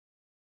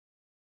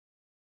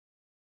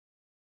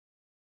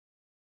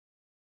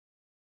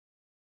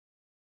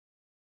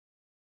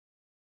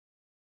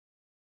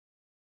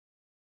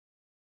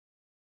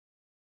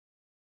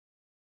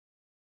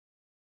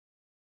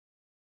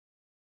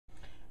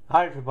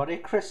Hi everybody,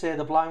 Chris here,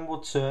 the blind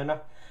wood turner.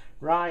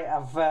 Right,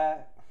 I've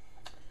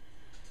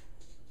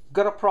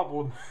got a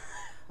problem,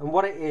 and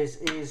what it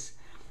is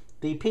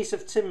the piece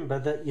of timber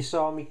that you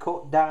saw me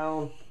cut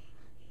off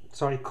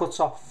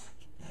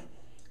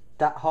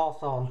that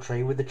hawthorn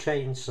tree with the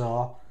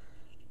chainsaw.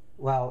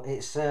 Well,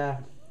 it's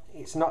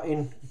not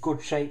in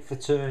good shape for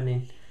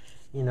turning.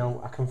 You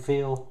know, I can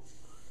feel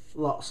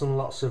lots and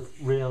lots of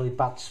really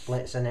bad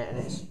splits in it,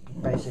 and it's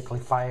basically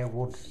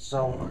firewood.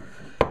 So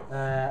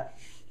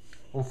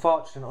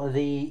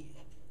unfortunately,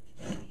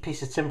 the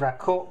piece of timber I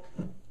cut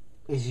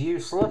is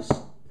useless.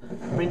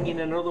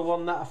 Bringing another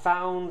one that I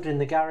found in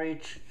the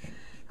garage,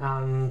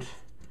 and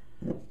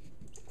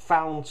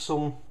found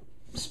some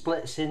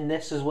splits in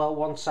this as well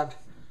once I'd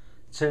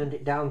turned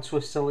it down to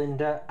a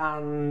cylinder,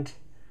 and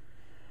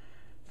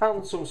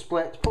found some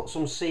splits, put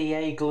some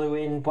CA glue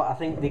in, but I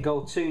think they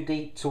go too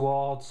deep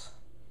towards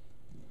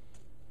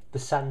the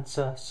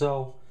centre,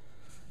 so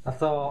I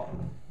thought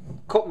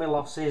cut my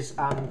losses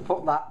and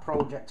put that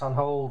project on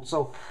hold.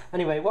 So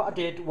anyway, what I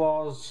did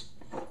was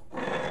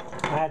I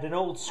had an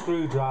old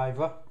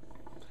screwdriver,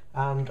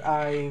 and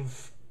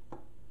I've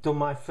done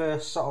my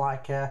first sort of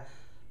like a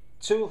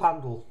tool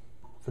handle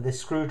for this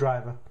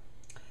screwdriver.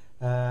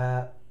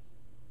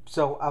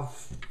 So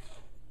I've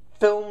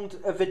filmed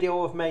a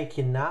video of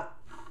making that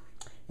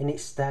in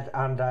its stead,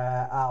 and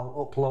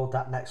I'll upload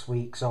that next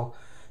week. So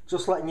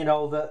just letting you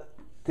know that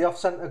the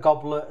off-centre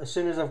goblet, as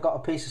soon as I've got a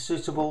piece of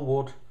suitable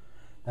wood,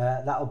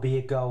 that'll be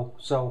a go.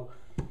 So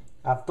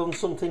I've done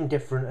something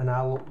different, and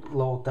I'll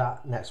upload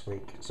that next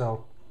week.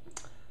 So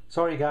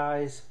sorry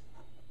guys,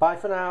 bye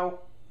for now.